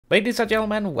Ladies and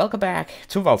gentlemen, welcome back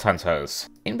to Vault Hunters.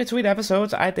 In between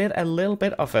episodes I did a little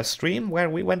bit of a stream where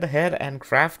we went ahead and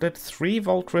crafted 3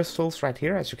 Vault Crystals right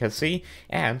here, as you can see,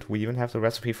 and we even have the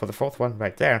recipe for the 4th one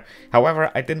right there.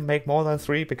 However, I didn't make more than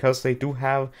 3 because they do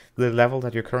have the level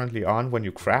that you're currently on when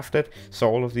you craft it, so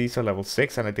all of these are level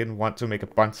 6, and I didn't want to make a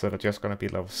bunch that are just gonna be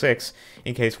level 6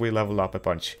 in case we level up a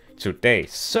bunch today.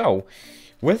 So,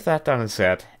 with that done and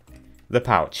said, the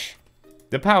pouch.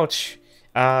 The pouch,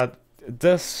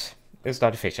 this is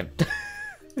not efficient.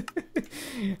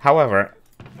 However,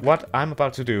 what I'm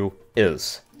about to do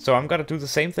is, so I'm gonna do the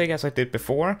same thing as I did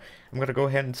before. I'm gonna go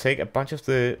ahead and take a bunch of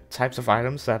the types of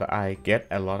items that I get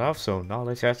a lot of, so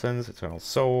Knowledge Essence, Eternal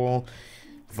Soul,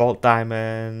 Vault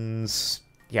Diamonds,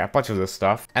 yeah, a bunch of this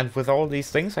stuff. And with all these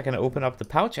things I can open up the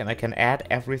pouch and I can add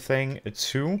everything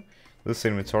to this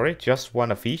inventory, just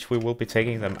one of each. We will be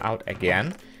taking them out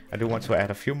again. I do want to add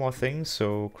a few more things,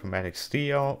 so Chromatic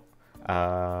Steel,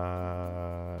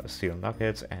 Steel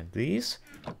Nuggets, and these.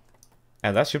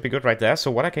 And that should be good right there. So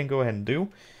what I can go ahead and do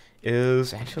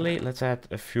is, actually, let's add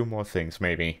a few more things,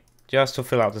 maybe, just to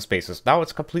fill out the spaces. Now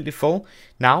it's completely full.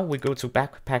 Now we go to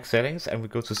backpack settings, and we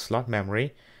go to slot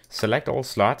memory, select all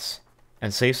slots,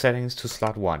 and save settings to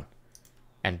slot 1.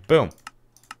 And boom,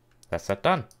 that's that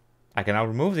done. I can now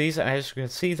remove these, and as you can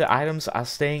see, the items are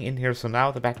staying in here. So now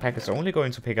the backpack is only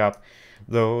going to pick up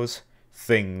those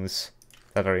things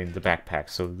that are in the backpack.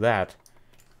 So that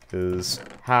is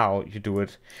how you do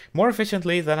it more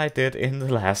efficiently than I did in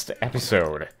the last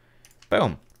episode.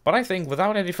 Boom. But I think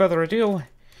without any further ado,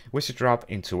 we should drop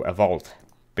into a vault.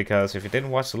 Because if you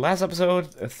didn't watch the last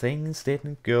episode, things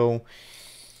didn't go...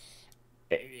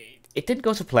 It didn't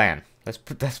go to plan. Let's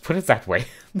put it that way.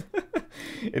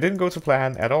 It didn't go to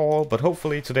plan at all, but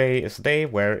hopefully today is the day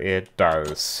where it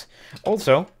does.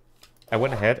 Also, I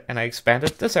went ahead and I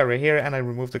expanded this area here and I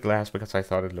removed the glass because I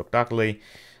thought it looked ugly.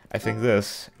 I think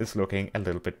this is looking a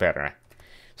little bit better.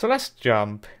 So let's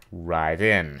jump right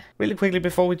in. Really quickly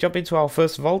before we jump into our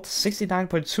first vault,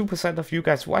 69.2% of you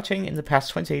guys watching in the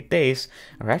past 28 days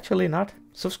are actually not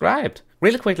subscribed.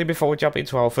 Really quickly before we jump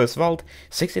into our first vault,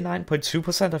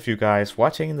 69.2% of you guys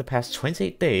watching in the past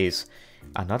 28 days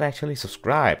are not actually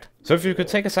subscribed. So if you could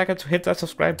take a second to hit that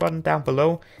subscribe button down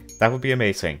below, that would be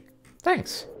amazing.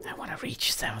 Thanks. I want to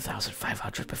reach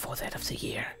 7,500 before the end of the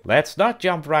year. Let's not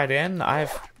jump right in.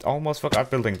 I've almost forgot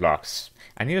building blocks.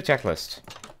 I need a checklist.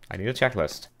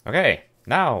 Okay,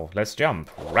 now let's jump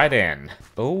right in.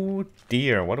 Oh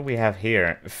dear, what do we have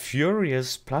here?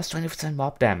 Furious, plus 20%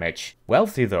 mob damage.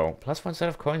 Wealthy though, plus 1 set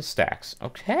of coin stacks.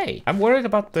 Okay. I'm worried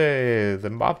about the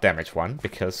mob damage one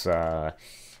because,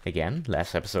 again,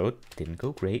 last episode didn't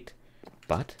go great.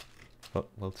 But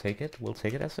we'll take it. We'll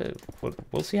take it as a...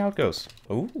 We'll see how it goes.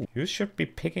 Oh, you should be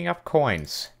picking up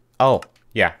coins. Oh,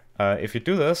 yeah. If you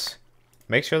do this,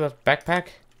 make sure that backpack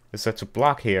is set to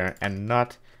block here and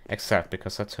not accept,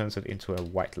 because that turns it into a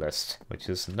whitelist, which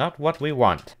is not what we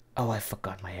want. Oh, I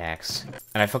forgot my axe.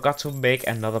 And I forgot to make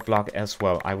another block as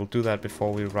well. I will do that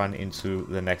before we run into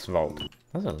the next vault.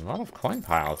 There's a lot of coin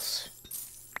piles.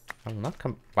 I will not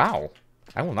wow.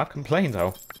 I will not complain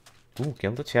though. Ooh,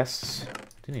 gilded chests.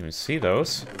 Didn't even see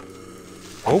those.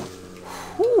 Oh.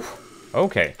 Whew.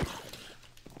 Okay.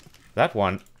 That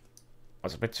one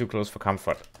was a bit too close for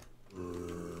comfort.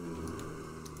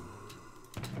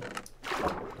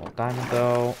 More diamond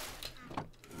though.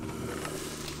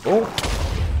 Oh.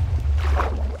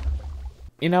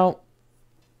 You know,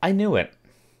 I knew it.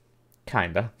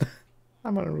 Kinda.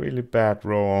 I'm on a really bad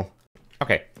roll.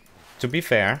 Okay, to be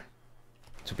fair,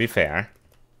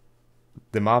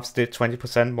 the mobs did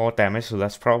 20% more damage, so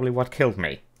that's probably what killed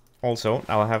me. Also,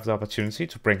 now I have the opportunity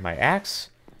to bring my axe,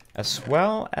 as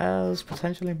well as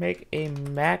potentially make a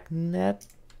magnet.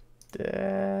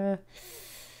 It's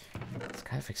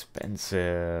kind of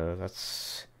expensive.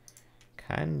 That's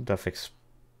kind of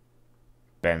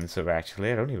expensive,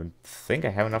 actually. I don't even think I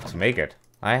have enough to make it.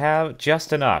 I have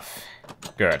just enough.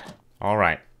 Good.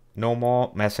 Alright. No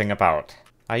more messing about.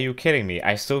 Are you kidding me?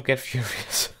 I still get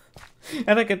furious.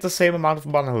 And I get the same amount of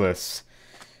monoliths.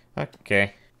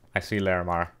 Okay. I see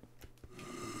Larimar.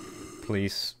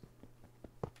 Please.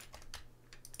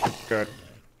 Good.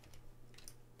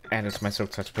 And it's my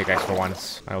silk touch pickaxe for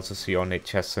once. I also see ornate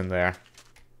chests in there.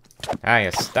 Ah,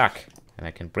 you're stuck. And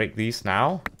I can break these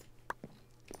now.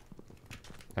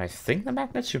 I think the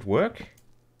magnet should work.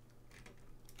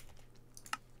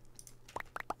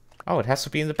 Oh, it has to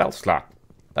be in the belt slot.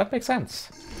 That makes sense.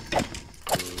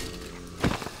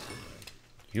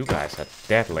 You guys are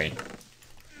deadly.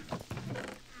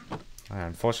 I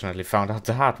unfortunately found out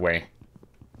the hard way.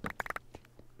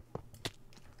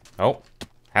 Oh,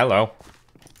 hello.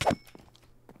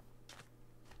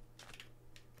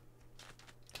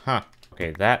 Huh.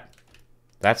 Okay,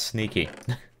 that's sneaky.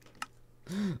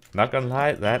 Not gonna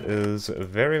lie, that is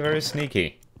very, very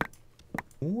sneaky.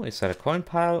 Ooh, is that a coin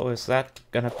pile or is that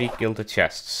gonna be gilded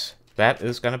chests? That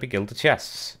is gonna be gilded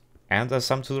chests. And there's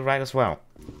some to the right as well.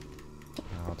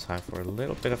 Now time for a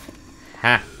little bit of...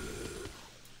 Ha!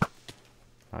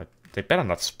 They better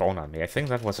not spawn on me. I think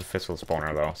that was a fizzle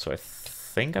spawner though, so I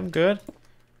think I'm good.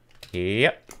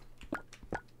 Yep.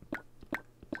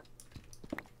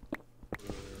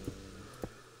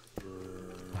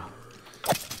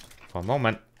 For a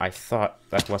moment, I thought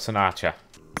that was an archer.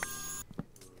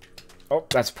 Oh,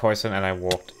 that's poison, and I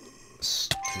walked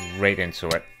straight into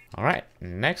it. Alright,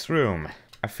 next room.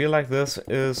 I feel like this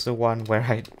is the one where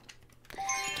I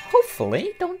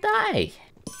hopefully don't die.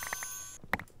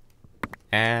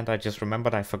 And I just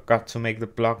remembered I forgot to make the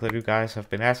block that you guys have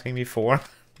been asking me for.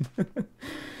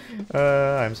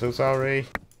 I'm so sorry.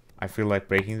 I feel like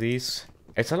breaking these.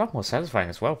 It's a lot more satisfying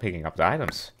as well, picking up the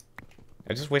items.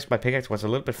 I just wish my pickaxe was a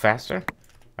little bit faster.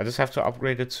 I just have to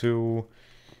upgrade it to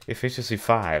efficiency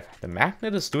 5. The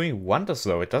magnet is doing wonders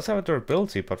though. It does have a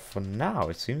durability, but for now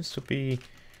it seems to be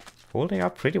holding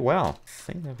up pretty well. I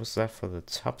think that was that for the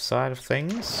top side of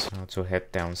things. Now to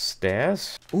head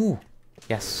downstairs. Ooh,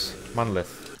 yes,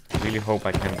 Monolith. I really hope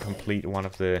I can complete one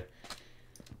of the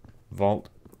vault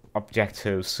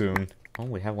objectives soon. Oh,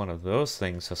 we have one of those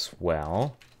things as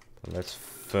well. But let's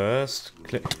first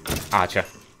click Archer.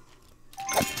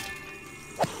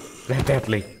 They're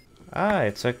deadly. Ah,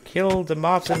 it's a kill the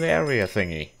mobs in the area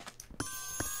thingy.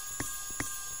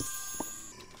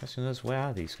 Question is, where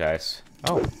are these guys?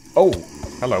 Oh, oh,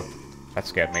 hello. That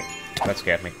scared me. That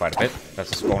scared me quite a bit.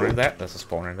 There's a spawner in there. There's a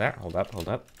spawner in there. Hold up, hold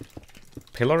up.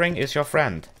 Pillaring is your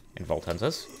friend in Vault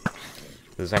Hunters.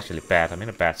 This is actually bad. I'm in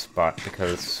a bad spot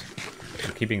because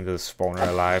I'm keeping the spawner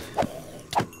alive.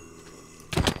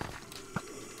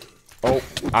 Oh,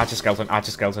 archer skeleton,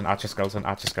 archer skeleton, archer skeleton,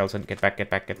 archer skeleton. Get back, get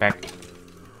back, get back.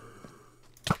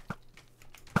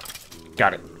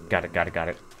 Got it, got it, got it, got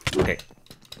it. Okay.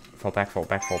 Fall back, fall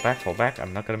back, fall back, fall back.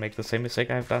 I'm not gonna make the same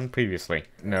mistake I've done previously.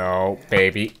 No,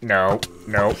 baby, no,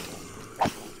 no.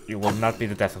 You will not be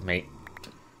the death of me.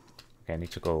 Okay, I need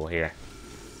to go here.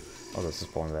 Oh, there's a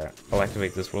spawn there. I'll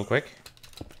activate this real quick.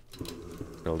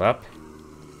 Build up.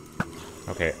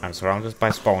 Okay, I'm surrounded by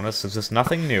spawners. This is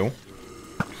nothing new.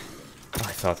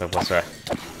 I thought that was a...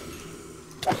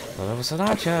 Well, that was an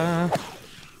archer.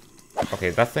 Okay,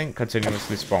 that thing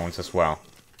continuously spawns as well.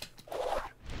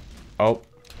 Oh.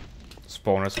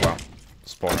 Spawn as well.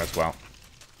 Spawn as well.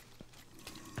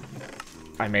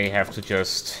 I may have to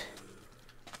just...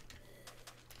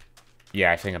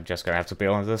 Yeah, I think I'm just gonna have to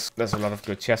build on this. There's a lot of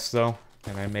good chests though.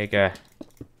 Can I make a...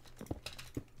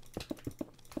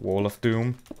 Wall of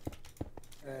Doom?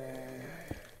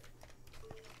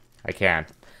 I can.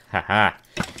 Haha.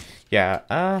 Yeah,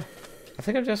 I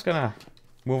think I'm just gonna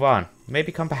move on.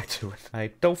 Maybe come back to it.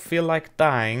 I don't feel like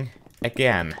dying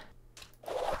again.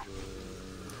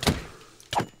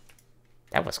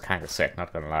 That was kind of sick,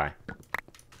 not gonna lie.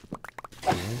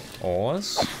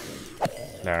 Ores.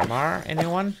 Larimar,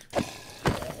 anyone? I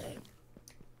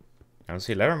don't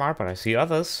see Larimar, but I see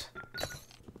others.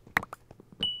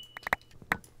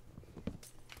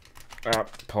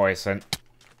 Poison.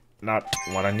 Not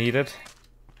what I needed.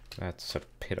 That's a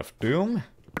pit of doom.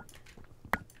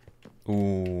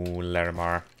 Ooh,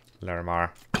 Larimar. Larimar.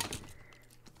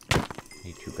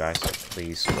 Need you guys to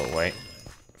please go away.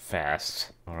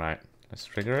 Fast. Alright, let's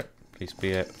trigger it. Please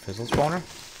be a fizzle spawner.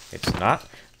 It's not.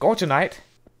 Gorgonite!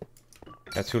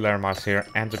 There are 2 Larimars here,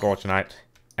 and the Gorgonite.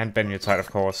 And Benutite,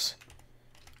 of course.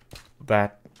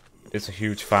 That is a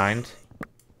huge find.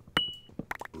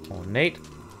 Ornate.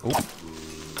 Ooh.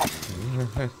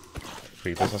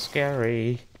 Creepers are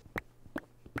scary.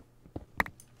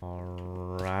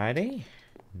 Alrighty.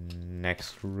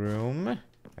 Next room,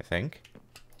 I think.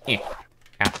 Yeah.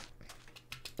 Ah.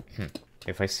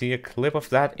 If I see a clip of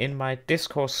that in my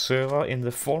Discord server in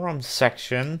the forum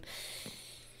section,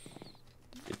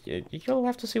 you'll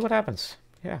have to see what happens.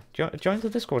 Yeah, join the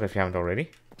Discord if you haven't already.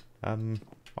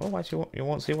 Otherwise you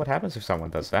won't see what happens if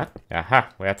someone does that. Aha,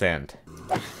 we're at the end.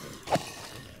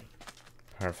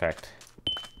 Perfect.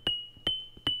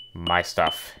 My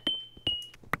stuff.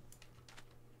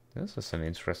 This is an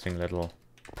interesting little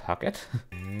pocket.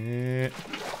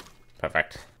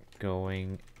 Perfect.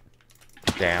 Going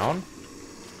down.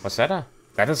 What's that?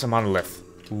 That is a monolith.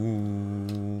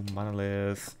 Ooh,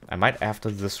 monolith. I might,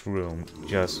 after this room,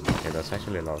 just... Okay, there's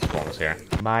actually a lot of spawns here.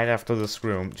 Might, after this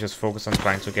room, just focus on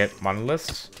trying to get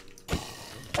monoliths.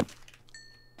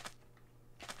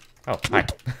 Oh, hi.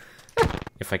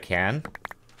 If I can.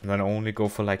 And then only go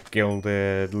for, like,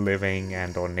 gilded, living,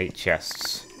 and ornate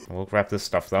chests. We'll grab this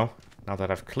stuff though. Now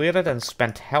that I've cleared it and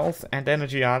spent health and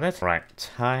energy on it. Right,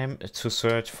 time to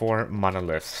search for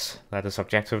monoliths. That is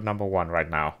objective number 1 right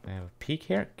now. I have a peek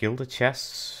here. Gilded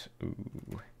chests.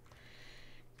 Ooh.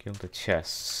 Gilded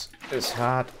chests. It's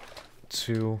hard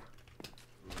to...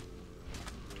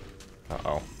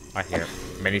 Uh-oh. I hear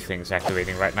many things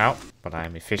activating right now. But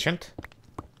I'm efficient.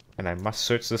 And I must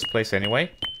search this place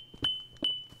anyway.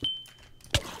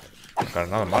 Got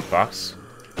another mud box.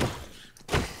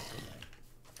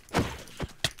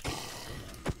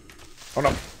 Oh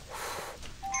no.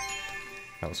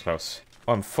 That was close.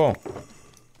 Oh, I'm full.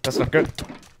 That's not good.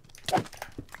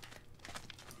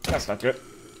 That's not good.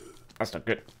 That's not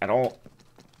good at all.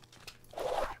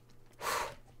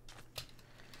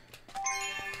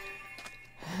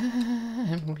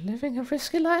 I'm living a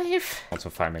risky life. Also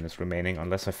 5 minutes remaining,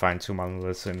 unless I find 2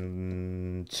 monoliths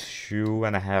in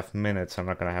 2.5 minutes. I'm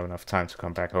not gonna have enough time to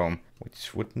come back home,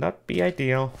 which would not be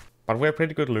ideal. But we're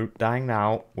pretty good loot. Dying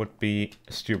now would be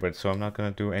stupid, so I'm not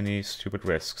gonna do any stupid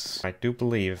risks. I do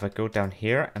believe if I go down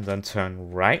here and then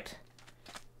turn right,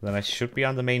 then I should be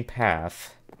on the main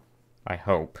path. I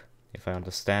hope. If I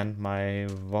understand my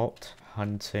vault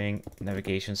hunting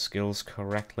navigation skills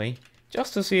correctly.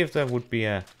 Just to see if there would be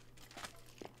a...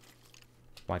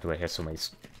 Why do I hear so many...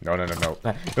 No, no, no, no.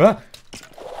 Ah!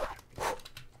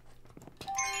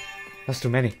 That's too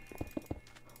many.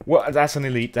 What? That's an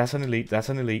elite. That's an elite. That's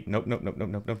an elite. Nope, nope, nope, nope,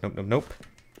 nope, nope, nope, nope, nope.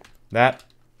 That...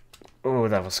 Oh,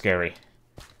 that was scary.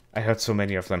 I heard so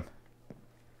many of them.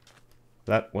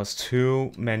 That was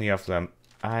too many of them.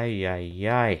 Ay, ay,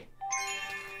 ay.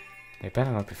 They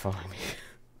better not be following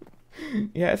me.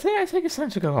 Yeah, I think it's time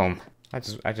to go home. I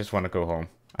just want to go home.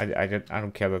 I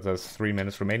don't care that there's 3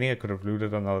 minutes remaining. I could have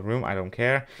looted another room. I don't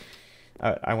care.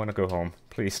 I want to go home.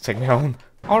 Please take me home.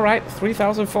 Alright,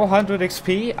 3,400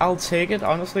 XP. I'll take it.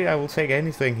 Honestly, I will take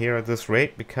anything here at this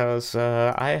rate because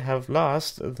I have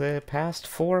lost the past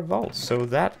 4 vaults. So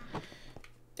that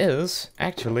is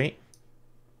actually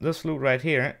this loot right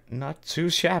here. Not too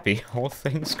shabby, all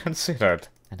things considered.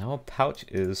 And our pouch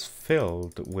is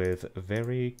filled with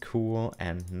very cool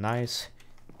and nice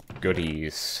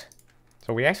goodies.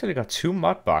 So we actually got 2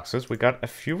 mod boxes. We got a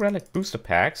few relic booster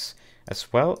packs,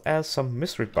 as well as some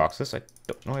mystery boxes. I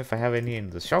don't know if I have any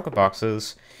in the shulker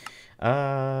boxes.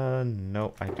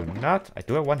 No, I do not. I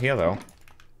do have one here, though.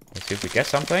 Let's see if we get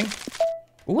something.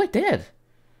 Oh, I did!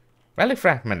 Relic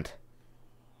fragment.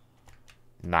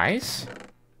 Nice.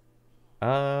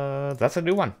 That's a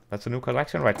new one. That's a new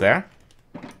collection right there.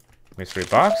 Mystery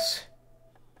box.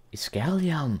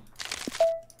 Iscalium.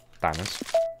 Diamonds.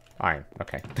 Iron.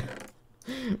 Okay.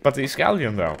 But the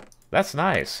Iscalium, though. That's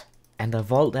nice. And a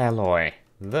Vault Alloy.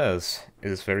 This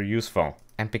is very useful.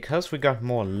 And because we got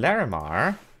more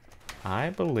Larimar, I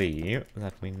believe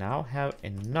that we now have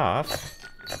enough...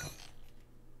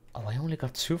 Oh, I only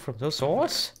got 2 from those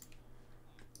ores?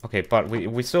 Okay, but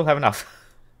we still have enough.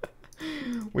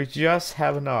 We just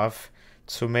have enough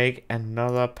to make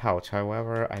another pouch.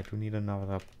 However, I do need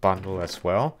another bundle as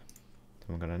well.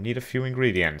 So I'm gonna need a few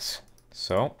ingredients.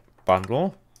 So,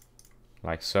 bundle.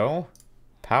 Like so.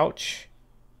 Pouch.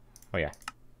 Oh yeah.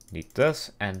 Need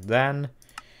this. And then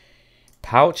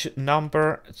pouch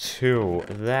number 2.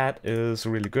 That is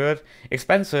really good.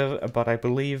 Expensive, but I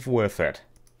believe worth it.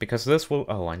 Because this will...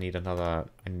 Oh, I need another...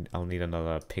 I'll need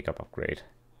another pickup upgrade.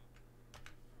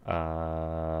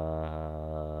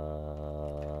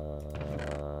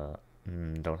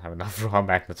 Don't have enough raw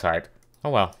magnetite.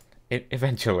 Oh well.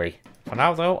 Eventually. For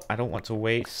now, though, I don't want to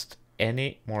waste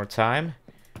any more time.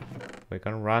 We're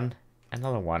gonna run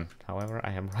another one. However,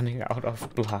 I am running out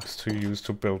of blocks to use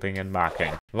to building and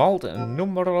marking. Vault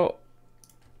numero...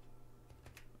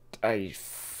 I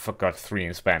forgot 3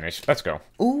 in Spanish. Let's go.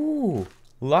 Ooh,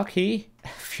 lucky.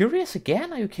 Furious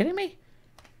again? Are you kidding me?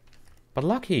 But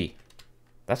lucky.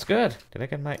 That's good. Did I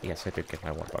get my... Yes, I did get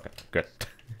my 1 bucket. Good.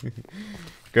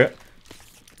 Good.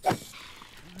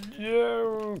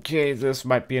 Okay, this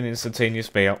might be an instantaneous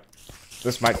bail.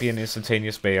 This might be an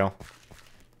instantaneous bail.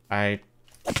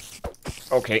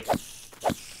 Okay.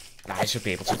 I should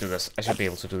be able to do this. I should be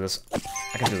able to do this.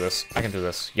 I can do this. I can do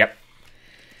this. Yep.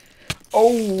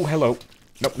 Oh, hello.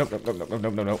 Nope, nope, nope, nope, nope,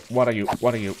 nope, nope, nope. What are you?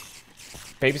 What are you?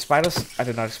 Baby spiders? I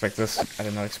did not expect this. I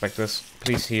did not expect this.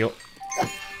 Please heal.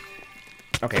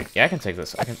 Okay, yeah, I can take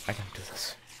this. I can do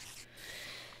this.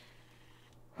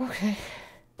 Okay.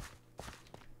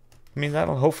 I mean,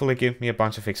 that'll hopefully give me a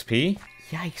bunch of XP.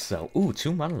 Yikes, though. Ooh,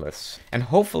 2 monoliths. And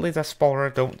hopefully that spider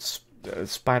don't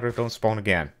spawn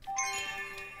again.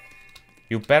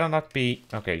 You better not be...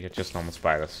 Okay, you're just normal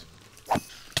spiders.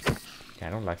 Yeah, I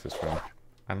don't like this room.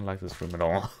 I don't like this room at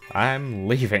all. I'm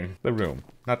leaving the room.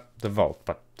 Not the vault,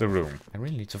 but the room. I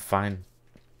really need to find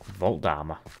vault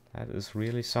armor. That is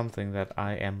really something that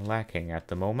I am lacking at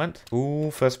the moment.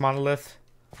 Ooh, first monolith.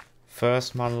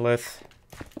 First monolith.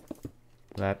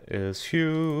 That is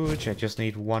huge. I just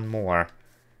need one more.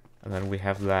 And then we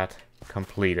have that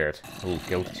completed. Ooh,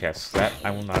 guild chest. That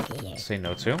I will not say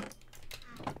no to.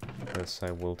 This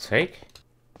I will take.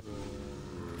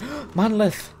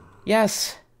 Monolith!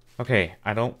 Yes! Okay,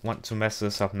 I don't want to mess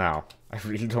this up now. I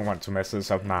really don't want to mess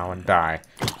this up now and die.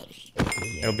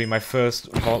 It'll be my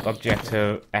first vault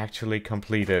objective actually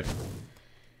completed.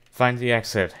 Find the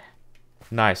exit.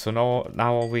 Nice, so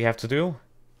now all we have to do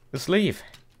is leave.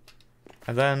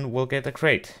 And then we'll get a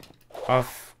crate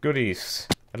of goodies.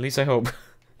 At least I hope.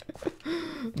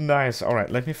 Nice, alright,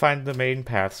 let me find the main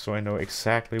path so I know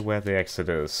exactly where the exit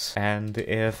is. And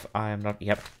if I'm not...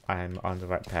 Yep, I'm on the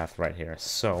right path right here.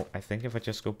 So, I think if I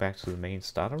just go back to the main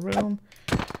starter room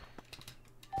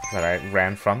that I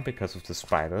ran from because of the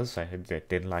spiders, I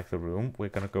didn't like the room, we're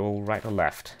gonna go right or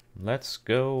left. Let's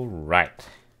go right.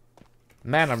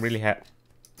 Man, I'm really happy...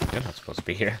 You're not supposed to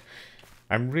be here.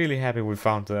 I'm really happy we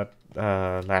found that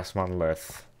last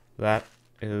monolith. That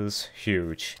is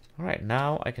huge. Alright,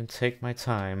 now I can take my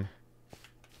time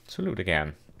to loot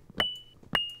again.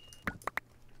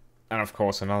 And of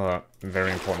course, another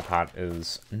very important part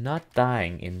is not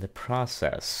dying in the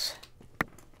process.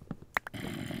 I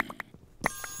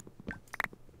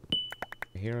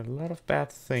hear a lot of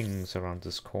bad things around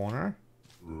this corner.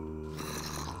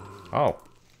 Oh.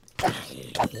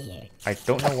 I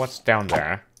don't know what's down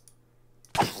there.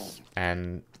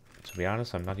 And to be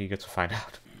honest, I'm not eager to find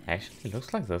out. Actually, it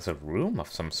looks like there's a room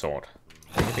of some sort.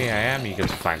 Maybe I am eager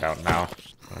to find out now.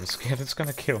 I'm scared it's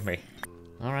gonna kill me.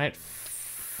 Alright,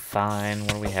 fine.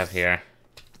 What do we have here?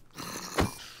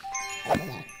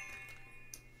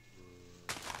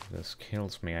 This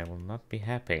kills me. I will not be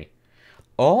happy.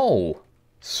 Oh!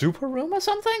 Super room or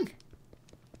something?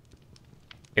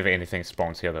 If anything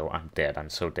spawns here, though, I'm dead.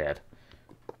 I'm so dead.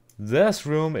 This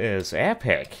room is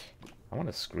epic. I want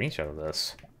a screenshot of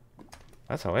this.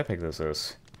 That's how epic this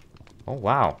is. Oh,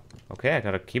 wow. Okay, I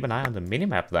gotta keep an eye on the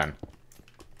minimap then.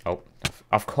 Oh,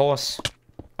 of course.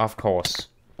 Of course.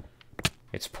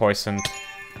 It's poisoned.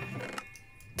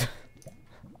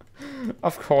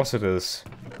 Of course it is.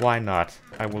 Why not?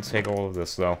 I will take all of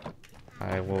this, though.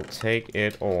 I will take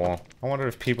it all. I wonder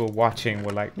if people watching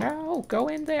were like, no, go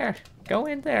in there. Go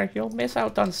in there. You'll miss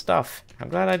out on stuff. I'm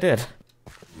glad I did.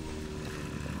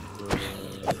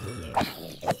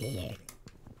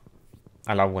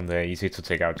 I love when they're easy to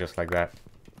take out just like that.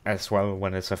 As well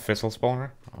when it's a fizzle spawner.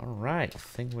 Alright, I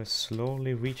think we're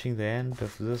slowly reaching the end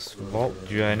of this vault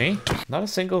journey. Not a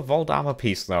single vault armor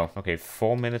piece though. Okay,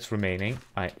 4 minutes remaining.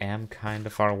 I am kind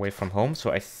of far away from home, so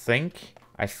I think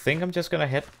I'm just gonna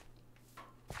head...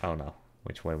 Oh no,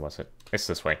 which way was it? It's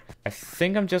this way. I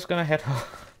think I'm just gonna head home.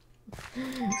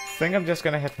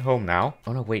 Home now.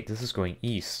 Oh no, wait, this is going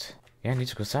east. Yeah, I need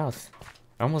to go south.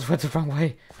 I almost went the wrong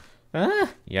way. Ah!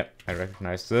 Yep, I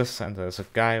recognize this, and there's a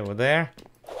guy over there,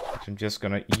 which I'm just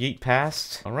gonna yeet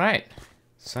past. Alright,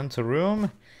 center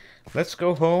room. Let's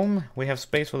go home. We have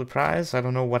space for the prize. I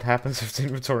don't know what happens if the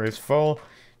inventory is full.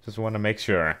 Just want to make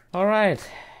sure. Alright,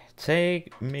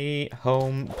 take me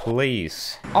home,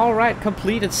 please. Alright,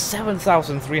 completed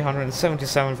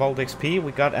 7,377 Vault XP.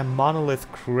 We got a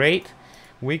Monolith crate.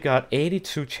 We got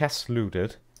 82 chests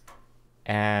looted.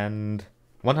 And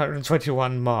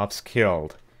 121 mobs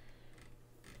killed.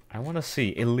 I want to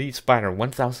see. Elite Spider,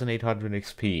 1,800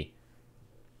 XP.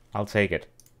 I'll take it.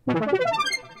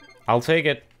 I'll take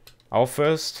it. Our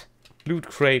first loot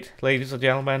crate, ladies and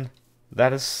gentlemen.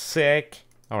 That is sick.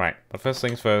 Alright, but first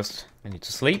things first. I need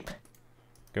to sleep.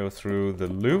 Go through the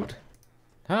loot.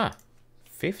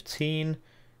 15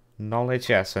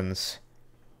 knowledge essence.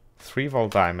 3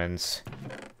 vault diamonds.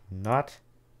 Not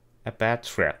a bad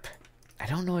trip. I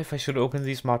don't know if I should open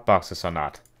these mod boxes or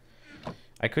not.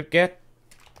 I could get...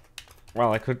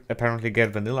 Well, I could apparently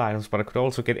get vanilla items, but I could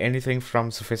also get anything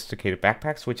from sophisticated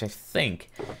backpacks, which I think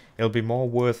it'll be more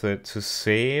worth it to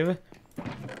save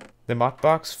the mod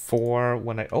box for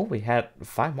when I... Oh, we had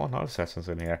 5 more knowledge essence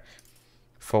in here.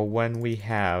 For when we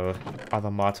have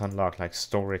other mods unlocked, like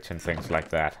storage and things like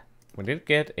that. We did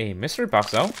get a mystery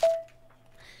box, though.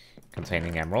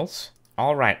 Containing emeralds.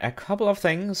 Alright, a couple of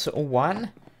things.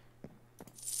 One...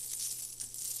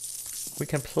 we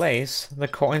can place the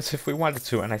coins if we wanted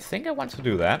to, and I think I want to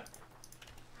do that.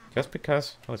 Just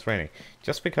because... Oh, it's raining.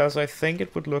 Just because I think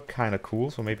it would look kind of cool,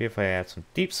 so maybe if I add some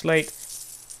deep slate,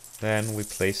 then we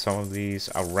place some of these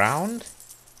around.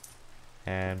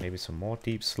 And maybe some more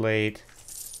deep slate.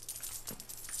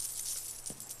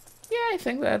 I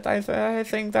think that I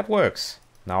think that works.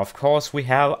 Now, of course, we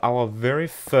have our very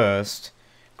first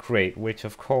crate, which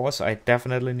of course I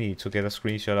definitely need to get a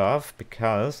screenshot of,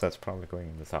 because that's probably going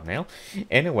in the thumbnail.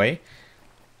 Anyway,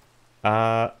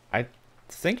 I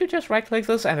think you just right click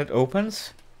this and it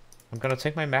opens. I'm gonna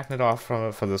take my magnet off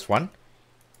for this one.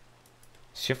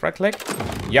 Shift right click.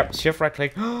 Yep, shift right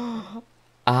click.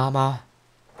 Armor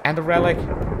and a relic.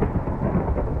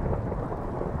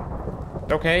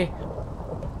 Okay.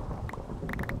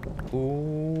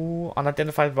 Ooh,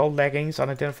 unidentified vault leggings,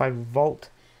 unidentified vault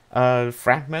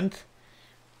fragment,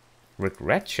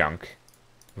 regret chunk,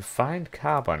 refined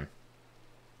carbon.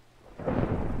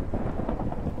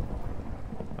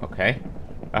 Okay.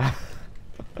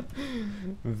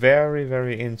 Very,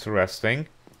 very interesting.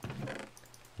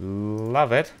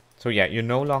 Love it. So yeah, you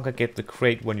no longer get the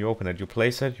crate when you open it. You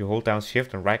place it, you hold down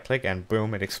shift and right click, and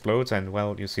boom, it explodes. And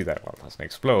well, you see that, well, it doesn't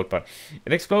explode, but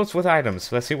it explodes with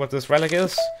items. Let's see what this relic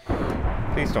is.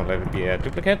 Please don't let it be a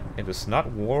duplicate. It is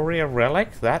not warrior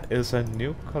relic. That is a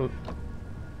new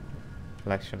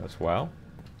collection as well.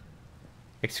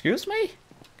 Excuse me?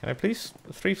 Can I please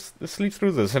sleep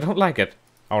through this? I don't like it.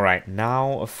 Alright,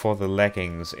 now for the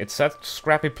leggings. It's at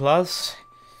Scrappy Plus.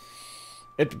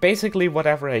 It basically,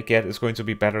 whatever I get is going to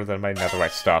be better than my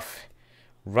netherite stuff.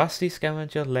 Rusty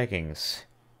Scavenger leggings.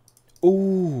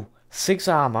 Ooh, 6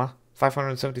 armor,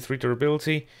 573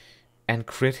 durability, and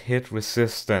crit hit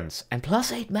resistance. And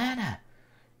plus 8 mana.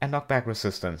 And knockback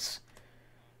resistance.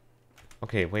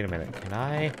 Okay, wait a minute. Can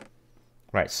I...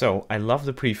 Right, so I love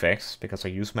the prefix, because I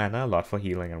use mana a lot for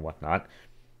healing and whatnot.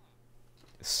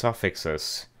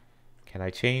 Suffixes. Can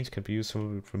I change? Can be used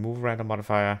to remove random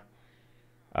modifier.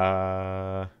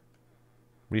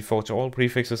 Reforge all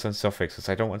prefixes and suffixes.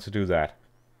 I don't want to do that.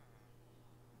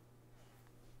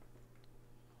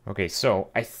 Okay, so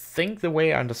I think the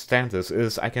way I understand this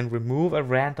is I can remove a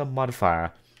random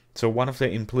modifier. So one of the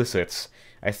implicits.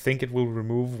 I think it will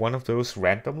remove one of those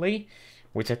randomly,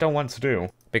 which I don't want to do,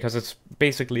 because it's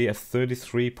basically a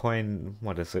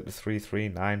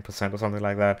 339% or something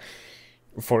like that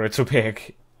for it to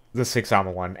pick the 6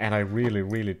 armor one, and I really,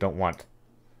 really don't want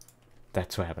that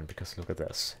to happen, because look at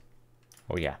this.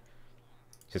 Oh yeah.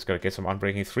 Just gotta get some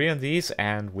Unbreaking 3 on these,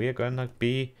 and we're gonna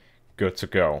be good to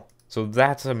go. So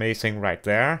that's amazing right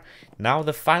there. Now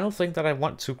the final thing that I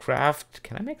want to craft...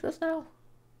 Can I make this now?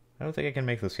 I don't think I can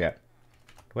make this yet.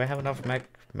 Do I have enough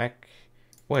mech?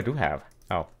 Oh, I do have.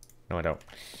 Oh, no I don't.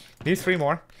 Need 3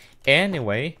 more.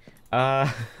 Anyway,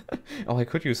 oh, I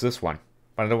could use this one.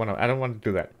 But I don't want to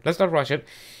do that. Let's not rush it.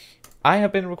 I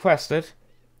have been requested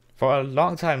for a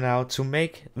long time now to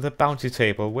make the bounty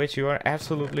table, which you are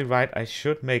absolutely right, I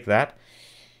should make that.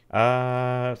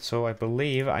 So I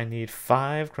believe I need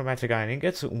 5 chromatic iron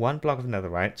ingots, 1 block of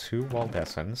netherite, 2 vault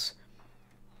essence.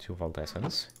 2 vault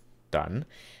essence. Done.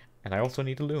 And I also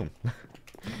need a loom.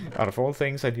 Out of all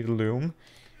things, I need a loom.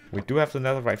 We do have the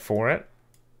netherite for it.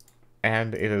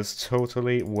 And it is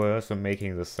totally worth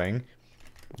making this thing.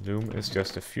 Loom is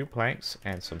just a few planks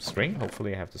and some string.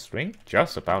 Hopefully I have the string.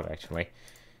 Just about, actually.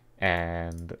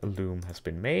 And a loom has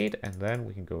been made. And then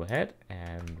we can go ahead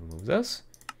and remove this.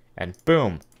 And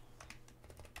boom!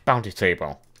 Bounty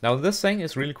table. Now this thing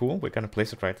is really cool. We're going to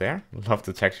place it right there. Love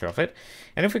the texture of it.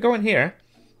 And if we go in here,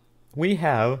 we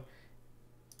have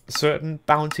certain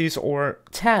bounties or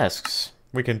tasks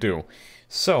we can do.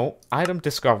 So, item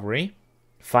discovery.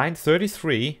 Find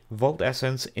 33 vault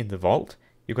essence in the vault.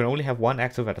 You can only have 1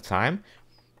 active at a time.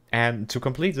 And to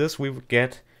complete this, we would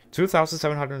get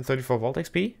 2,734 vault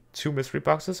XP, 2 mystery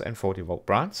boxes, and 40 vault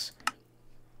bronze.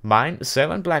 Mine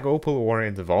 7 black opal ore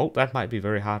in the vault. That might be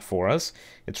very hard for us.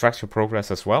 It tracks your progress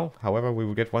as well. However, we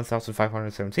will get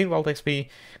 1,517 vault XP,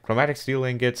 chromatic steel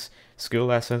ingots,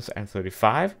 skill essence, and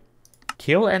 35.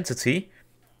 Kill entity,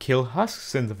 kill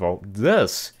husks in the vault.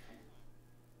 This,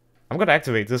 I'm gonna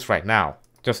activate this right now,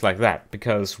 just like that,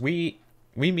 because we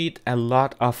meet a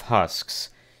lot of husks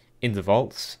in the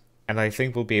vaults, and I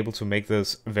think we'll be able to make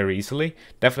this very easily.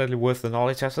 Definitely worth the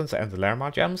knowledge essence and the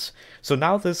Larimar gems. So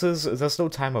now there's no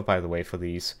timer, by the way, for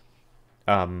these,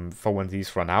 for when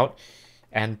these run out.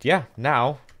 And yeah,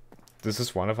 now this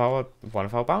is one of our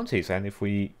bounties, and if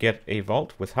we get a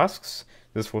vault with husks,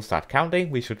 this will start counting.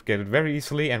 We should get it very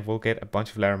easily, and we'll get a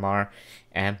bunch of Larimar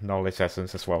and knowledge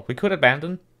essence as well. We could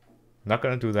abandon, not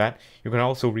gonna do that. You can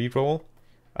also reroll,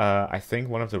 I think,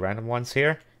 one of the random ones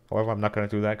here. However, I'm not gonna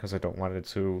do that because I don't want it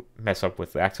to mess up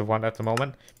with the active one at the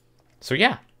moment. So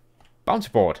yeah, bounty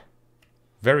board,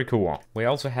 very cool. We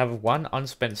also have 1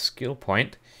 unspent skill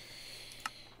point,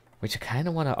 which I kind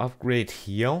of want to upgrade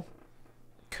here.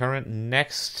 Current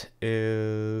next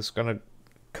is gonna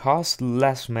cost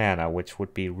less mana, which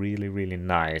would be really, really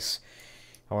nice.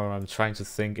 However, I'm trying to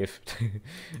think if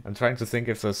I'm trying to think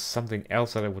if there's something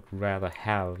else that I would rather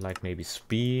have, like maybe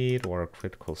speed or a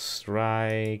critical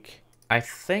strike. I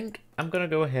think I'm gonna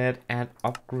go ahead and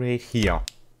upgrade here.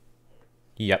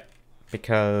 Yep,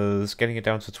 because getting it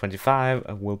down to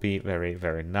 25 will be very,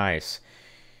 very nice.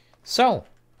 So,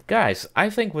 guys, I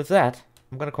think with that,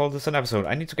 I'm gonna call this an episode.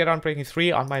 I need to get on breaking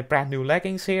 3 on my brand new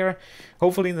leggings here.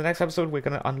 Hopefully in the next episode we're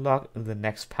gonna unlock the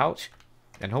next pouch.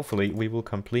 And hopefully we will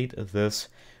complete this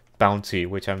bounty,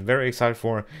 which I'm very excited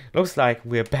for. Looks like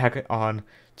we're back on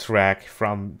track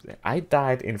from... I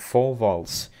died in 4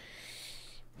 vaults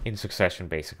in succession,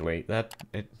 basically.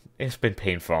 It's been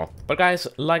painful. But guys,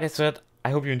 like I said, I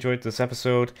hope you enjoyed this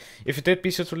episode. If you did, be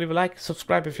sure to leave a like,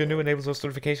 subscribe if you're new, enable those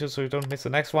notifications so you don't miss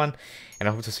the next one. And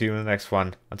I hope to see you in the next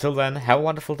one. Until then, have a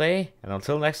wonderful day, and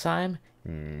until next time,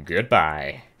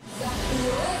 goodbye.